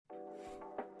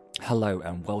Hello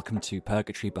and welcome to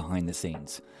Purgatory Behind the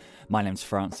Scenes. My name's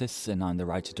Francis and I'm the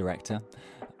writer-director.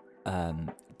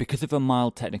 Because of a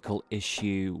mild technical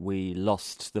issue, we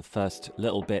lost the first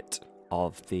little bit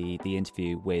of the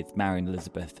interview with Marian,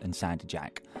 Elizabeth and Sandy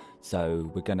Jack.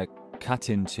 So we're going to cut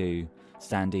into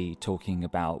Sandy talking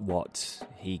about what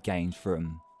he gained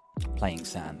from playing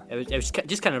Sam. It was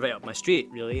just kind of right up my street,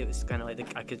 really. It was kind of like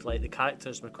the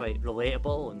characters were quite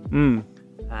relatable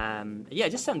and it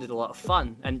just sounded a lot of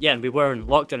fun. And we were in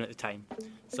lockdown at the time,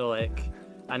 so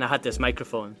and I had this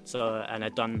microphone, and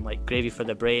I'd done like Gravy for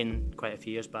the Brain quite a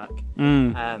few years back.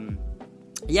 And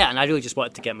I really just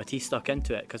wanted to get my teeth stuck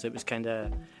into it because it was kind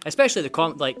of, especially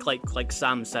the like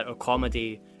Sam's sort of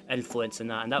comedy influence in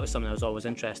that, and that was something I was always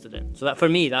interested in. So that for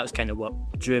me, that was kind of what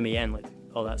drew me in, like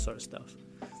all that sort of stuff.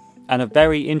 And a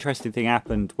very interesting thing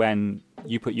happened when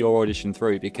you put your audition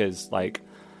through, because like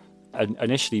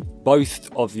initially both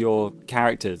of your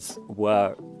characters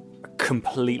were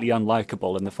completely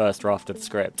unlikable in the first draft of the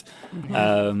script.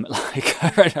 I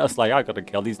was like, I gotta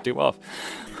kill these two off.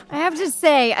 I have to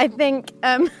say, I think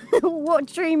what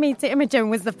drew me to Imogen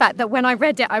was the fact that when I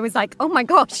read it, I was like, oh my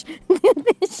gosh,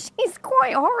 she's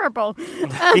quite horrible.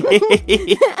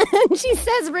 And she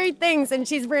says rude things and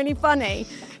she's really funny.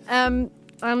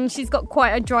 She's got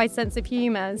quite a dry sense of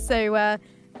humour. So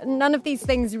none of these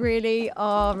things really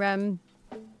are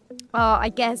I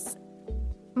guess,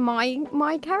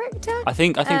 my character. I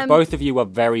think both of you are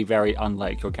very, very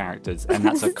unlike your characters, and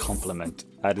that's a compliment.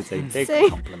 That is a big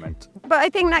compliment. But I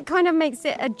think that kind of makes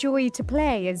it a joy to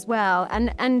play as well.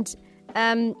 And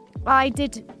I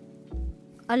did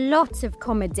a lot of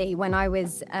comedy when I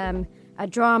was at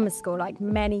drama school, like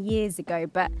many years ago,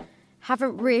 but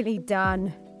haven't really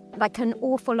done like an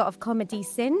awful lot of comedy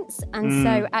since. And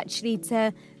so actually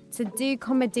to do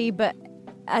comedy, but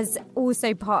as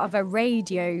also part of a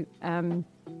radio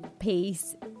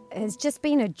piece, has just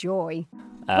been a joy.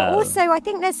 But also I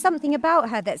think there's something about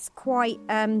her that's quite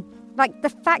like the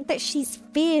fact that she's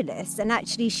fearless and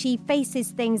actually she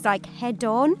faces things like head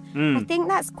on. I think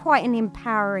that's quite an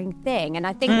empowering thing, and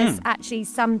I think there's actually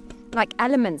some like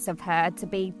elements of her to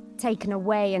be taken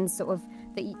away and sort of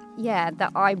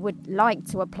that I would like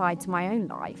to apply to my own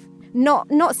life.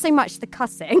 Not so much the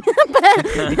cussing,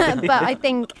 but I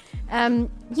think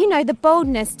the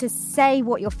boldness to say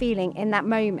what you're feeling in that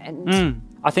moment.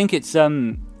 I think it's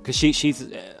because she's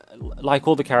like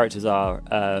all the characters are.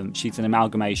 She's an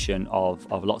amalgamation of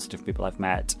lots of different people I've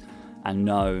met and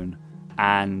known,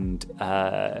 and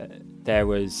there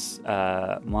was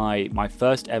my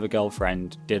first ever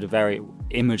girlfriend did a very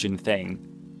Imogen thing.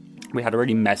 We had a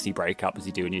really messy breakup, as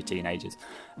you do when you're teenagers,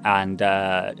 and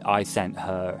I sent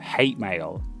her hate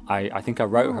mail. I think I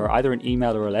wrote her either an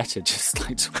email or a letter, just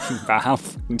like talking about how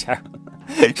fucking terrible.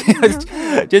 She was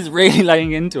just really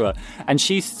laying into her, and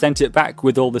she sent it back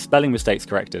with all the spelling mistakes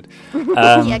corrected.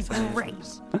 Yeah, great.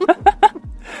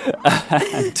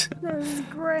 That was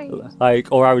great.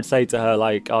 Or I would say to her,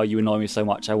 like, "Oh, you annoy me so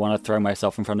much. I want to throw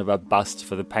myself in front of a bust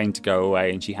for the pain to go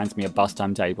away." And she hands me a bus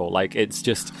timetable. Like, it's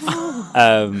just,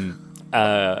 I don't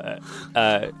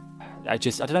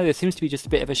know. There seems to be just a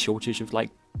bit of a shortage of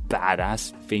like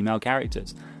badass female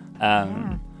characters,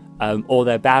 or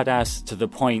they're badass to the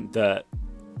point that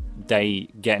they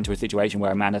get into a situation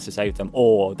where a man has to save them,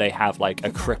 or they have like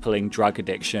a crippling drug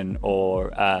addiction,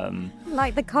 or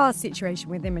like the car situation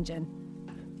with Imogen.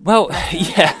 Well,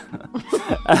 yeah.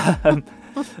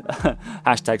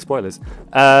 Hashtag spoilers.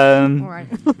 All right.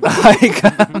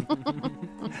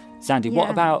 Sandy,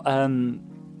 what about the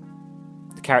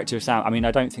character of Sam? I mean,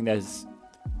 I don't think there's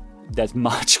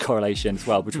much correlation as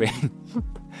well between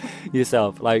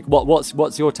yourself. Like, what's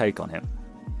your take on him?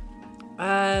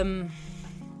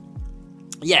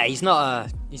 Yeah, he's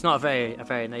not a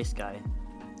very nice guy,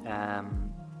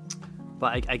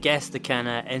 but I guess the kind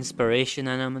of inspiration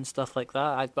in him and stuff like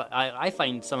that. I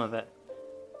find some of it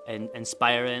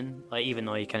inspiring, like even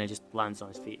though he kind of just lands on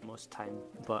his feet most of the time.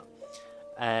 But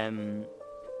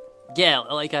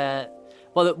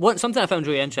something I found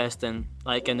really interesting,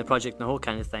 like in the project and the whole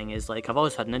kind of thing, is like I've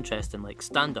always had an interest in like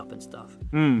stand up and stuff.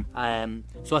 So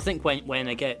I think when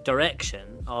I get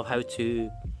direction of how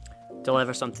to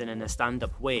deliver something in a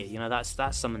stand-up way, that's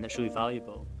something that's really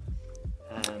valuable.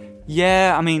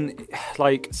 Yeah, I mean,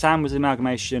 like Sam was an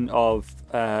amalgamation of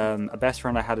a best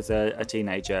friend I had as a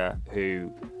teenager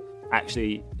who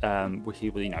actually,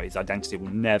 his identity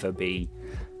will never be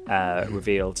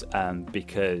revealed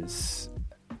because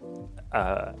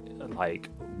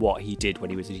like what he did when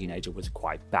he was a teenager was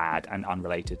quite bad and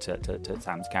unrelated to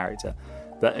Sam's character.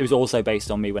 But it was also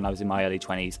based on me when I was in my early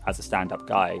 20s as a stand-up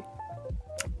guy.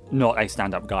 not a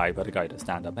stand-up guy, but a guy who does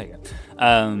stand-up. There you go.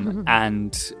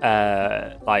 And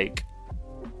like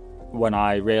when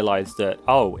I realised that,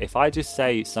 if I just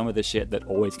say some of the shit that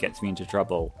always gets me into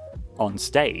trouble on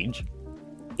stage,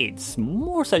 it's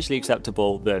more socially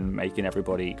acceptable than making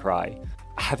everybody cry.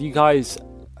 Have you guys,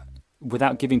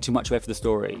 without giving too much away for the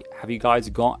story, have you guys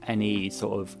got any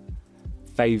sort of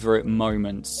favourite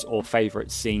moments or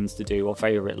favourite scenes to do or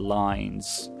favourite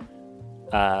lines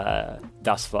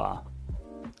thus far?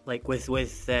 Like with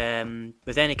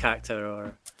any character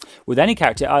or? With any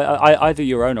character, either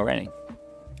your own or any.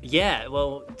 Yeah,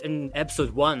 well, in episode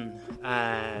 1,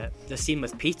 the scene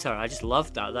with Peter, I just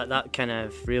loved that. That kind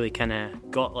of really kind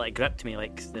of gripped me,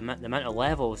 like the amount of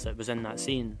levels that was in that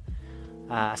scene.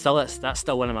 That's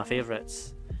still one of my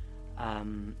favourites.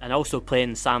 And also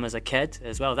playing Sam as a kid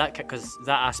as well. Because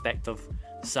that aspect of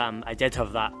Sam, I did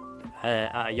have that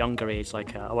at a younger age.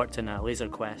 Like I worked in a laser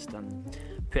quest and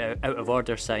put out of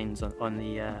order signs on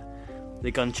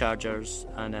the gun chargers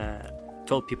and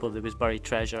told people there was buried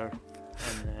treasure.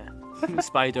 And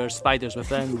spiders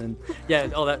within,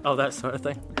 and all that sort of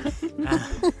thing.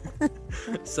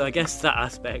 So I guess that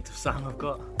aspect of Sam I've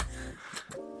got.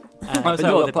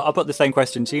 I'll put the same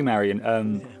question to you, Marian.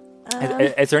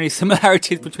 Is there any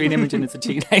similarities between Imogen as a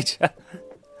teenager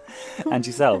and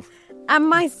yourself? And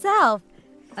myself,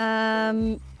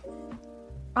 no.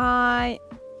 I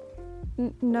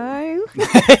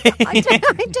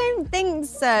don't think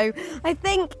so. I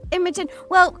think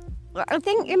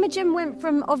Imogen went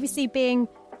from obviously being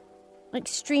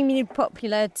extremely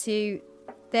popular to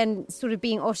then sort of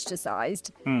being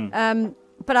ostracised.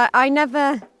 But I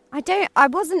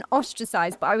wasn't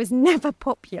ostracised, but I was never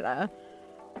popular.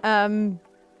 So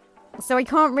I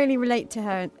can't really relate to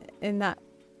her in that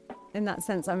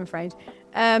sense, I'm afraid.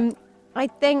 I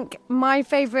think my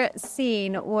favourite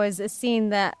scene was a scene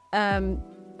that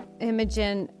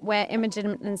where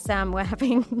Imogen and Sam were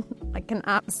having like an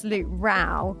absolute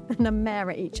row and a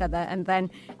mare at each other, and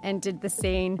then ended the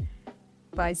scene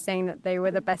by saying that they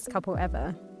were the best couple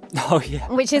ever. Oh yeah,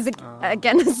 which is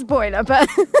again a spoiler, but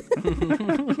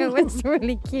it was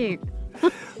really cute.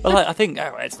 Well, I think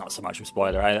it's not so much a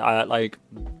spoiler.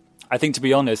 I think, to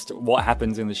be honest, what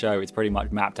happens in the show is pretty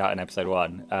much mapped out in episode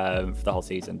 1 for the whole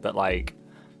season. But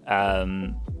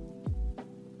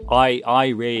I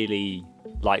really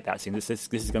like that scene. This is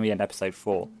going to be in episode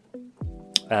 4,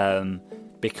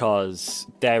 because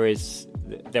there was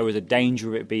a danger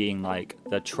of it being like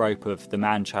the trope of the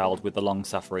man-child with the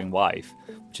long-suffering wife,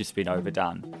 which has been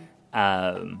overdone,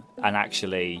 and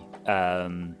actually.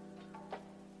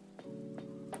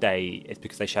 It's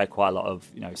because they share quite a lot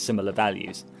of similar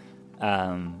values,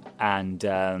 and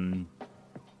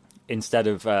instead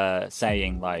of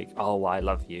saying like, oh, I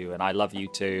love you and I love you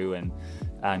too,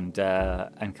 and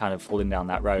kind of falling down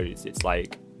that road, it's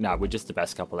like, no, we're just the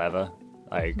best couple ever.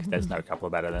 Like there's no couple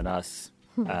better than us.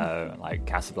 Like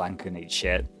Casablanca needs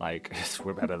shit. Like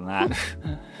we're better than that.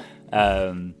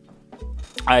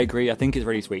 I agree. I think it's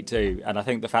really sweet too, and I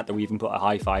think the fact that we even put a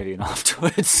high five in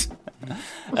afterwards.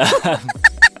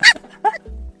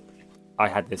 I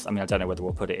had this. I don't know whether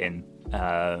we'll put it in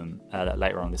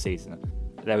later on in the season.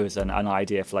 There was an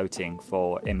idea floating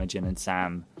for Imogen and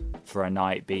Sam for a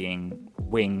night being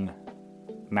wing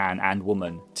man and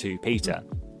woman to Peter.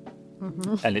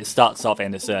 And it starts off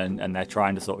innocent, and they're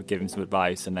trying to sort of give him some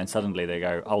advice, and then suddenly they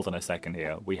go, hold on a second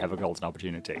here, we have a golden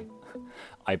opportunity.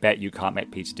 I bet you can't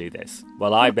make Peter do this.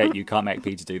 Well, I bet you can't make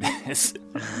Peter do this.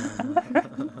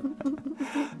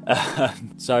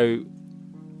 So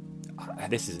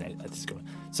this is good.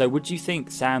 So would you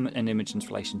think Sam and Imogen's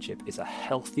relationship is a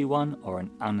healthy one or an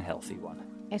unhealthy one?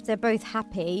 If they're both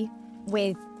happy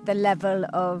with the level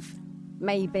of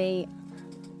maybe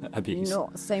abuse,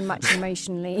 not so much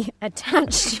emotionally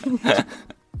attached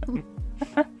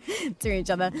to each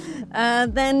other,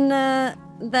 then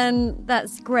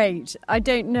that's great. I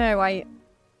don't know.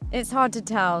 It's hard to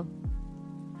tell.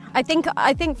 I think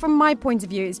from my point of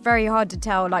view, it's very hard to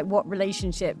tell like what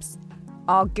relationships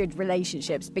are good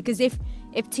relationships, because if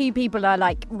two people are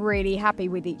like really happy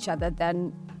with each other,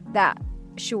 then that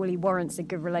surely warrants a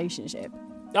good relationship.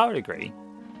 I would agree.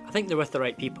 I think they're with the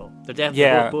right people. They're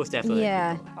definitely both definitely.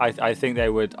 Yeah. Right I think they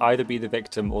would either be the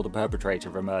victim or the perpetrator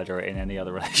of a murder in any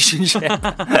other relationship.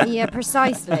 Yeah,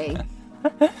 precisely.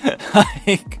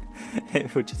 Like,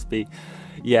 it would just be,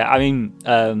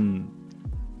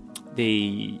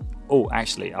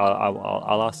 actually,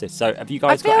 I'll ask this. So, have you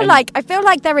guys? I feel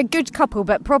like they're a good couple,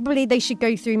 but probably they should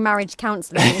go through marriage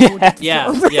counselling.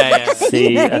 Yeah.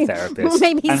 See a therapist,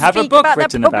 maybe and have a book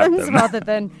written about them, rather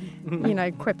than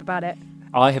quip about it.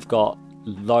 I have got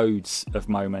loads of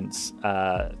moments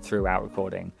throughout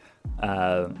recording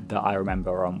that I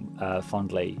remember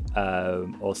fondly,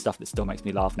 or stuff that still makes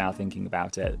me laugh now thinking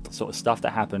about it. Sort of stuff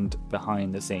that happened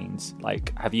behind the scenes.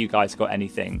 Like, have you guys got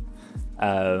anything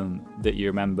that you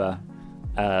remember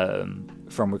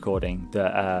from recording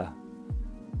that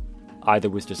either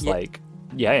was just like,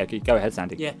 yeah, go ahead,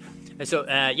 Sandy. Yeah. So,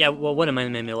 well, one of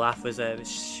mine made me laugh was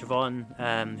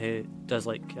Siobhan, who does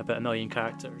like about 1 million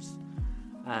characters.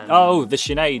 The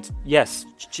Sinead, yes.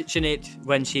 Sinead,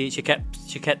 when she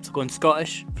kept going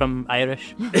Scottish from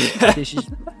Irish.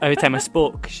 Every time I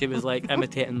spoke, she was like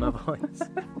imitating my voice.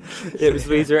 It was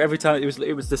Louisa every time.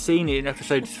 It was the scene in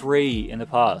episode 3 in the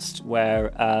past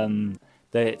where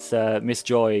it's Miss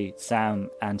Joy, Sam,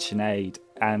 and Sinead,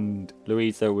 and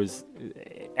Louisa was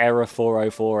error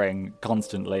 404ing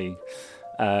constantly.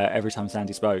 Every time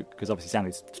Sandy spoke, because obviously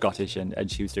Sandy's Scottish and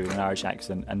she was doing an Irish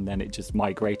accent, and then it just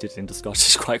migrated into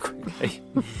Scottish quite quickly.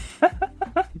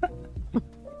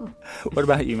 What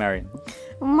about you, Marian?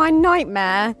 My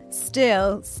nightmare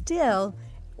still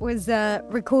was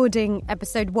recording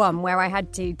episode 1, where I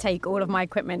had to take all of my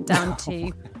equipment down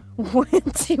to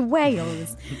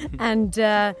Wales, and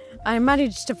I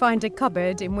managed to find a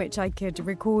cupboard in which I could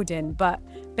record in, but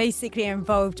basically it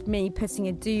involved me putting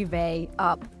a duvet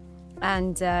up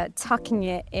and tucking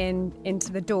it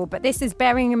into the door. But this is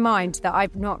bearing in mind that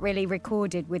I've not really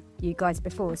recorded with you guys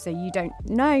before, so you don't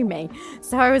know me.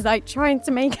 So I was like trying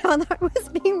to make out that I was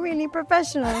being really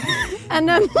professional.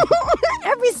 And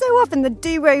every so often the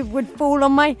duvet would fall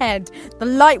on my head, the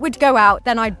light would go out,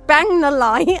 then I'd bang the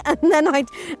light,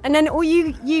 and then all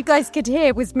you guys could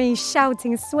hear was me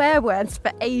shouting swear words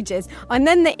for ages. And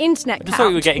then the internet. I just thought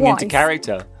you were getting into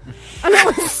character. And it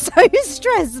was so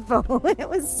stressful. It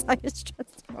was so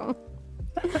stressful.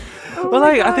 Well,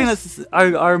 I think that's.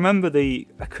 I remember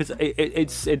because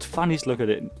it's funny to look at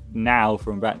it now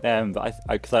from back then. But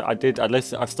I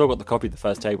listened. I've still got the copy of the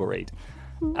first table read,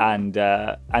 and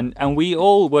we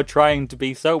all were trying to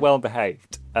be so well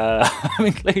behaved,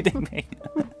 including me,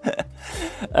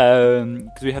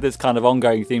 because we had this kind of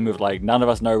ongoing theme of like none of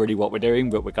us know really what we're doing,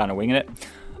 but we're kind of winging it,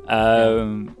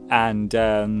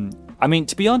 I mean,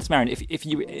 to be honest, Marian, if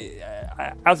you,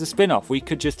 as a spin-off, we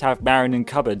could just have Marian in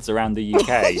cupboards around the UK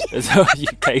as a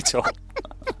UK tour.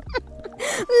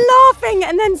 Laughing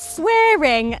and then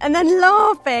swearing and then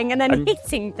laughing and then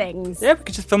hitting things. Yeah, we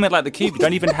could just film it like The Cube. You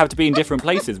don't even have to be in different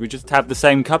places. We just have the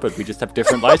same cupboard. We just have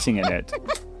different lighting in it.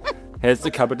 Here's the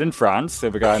cupboard in France.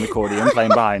 There's a guy on the accordion playing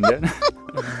behind it. And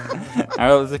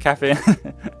there's a cafe.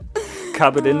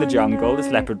 Cupboard in the jungle.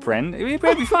 This leopard print. It'd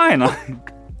be fine.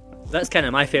 That's kind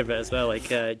of my favourite as well. Like,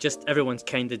 just everyone's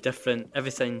kind of different.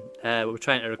 Everything we're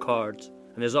trying to record,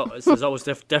 and there's always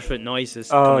different noises.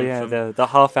 Oh yeah, from... the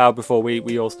half hour before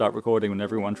we all start recording, when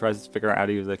everyone tries to figure out how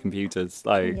to use their computers.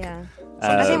 Like, yeah.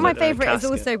 I think my favourite is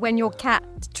also when your cat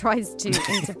tries to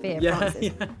interfere. Yeah.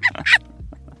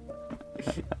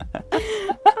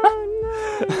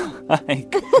 Oh no!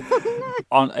 Like,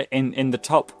 in the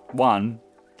top one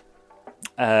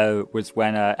was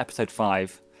when episode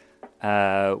 5.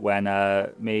 When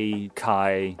me,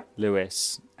 Kai,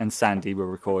 Lewis, and Sandy were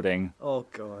recording. Oh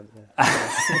God!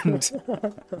 Yeah.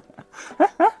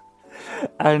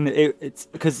 And it's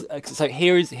because so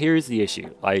here is the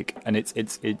issue. Like, and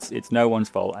it's no one's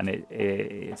fault, and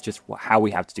it's just how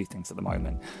we have to do things at the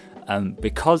moment.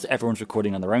 Because everyone's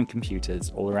recording on their own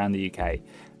computers all around the UK.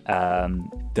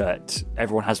 That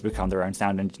everyone has to become their own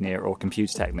sound engineer or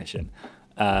computer technician.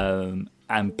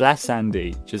 And bless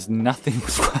Sandy, just nothing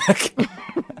was working.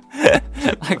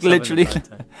 Like literally,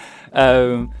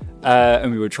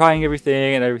 and we were trying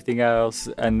everything and everything else,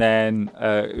 and then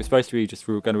it was supposed to be just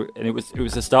we were going to, and it was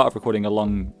the start of recording a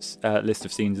long list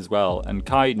of scenes as well. And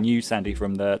Kai knew Sandy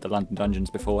from the London Dungeons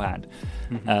beforehand,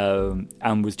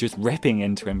 and was just ripping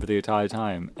into him for the entire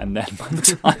time. And then by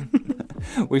the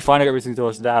time we finally got everything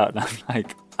sorted out, and I'm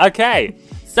like, okay,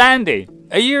 Sandy,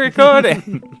 are you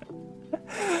recording?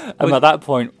 And by that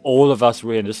point, all of us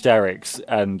were in hysterics,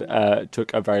 and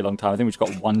took a very long time. I think we just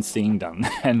got one scene done,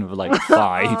 and we were like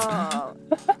 5.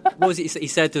 What was it? He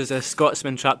said there was a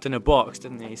Scotsman trapped in a box,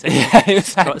 didn't he? He said, yeah, it was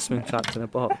Scotsman trapped in a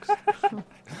box.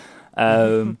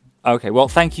 Okay, well,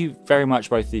 thank you very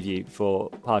much, both of you, for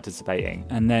participating.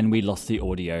 And then we lost the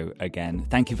audio again.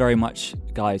 Thank you very much,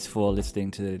 guys, for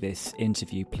listening to this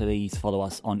interview. Please follow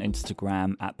us on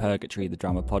Instagram at Purgatory, the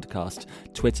Drama Podcast,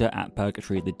 Twitter at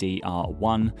Purgatory, the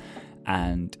DR1,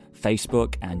 and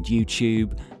Facebook and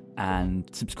YouTube. And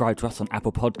subscribe to us on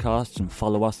Apple Podcasts and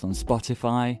follow us on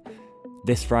Spotify.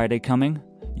 This Friday coming,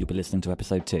 you'll be listening to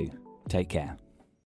episode 2. Take care.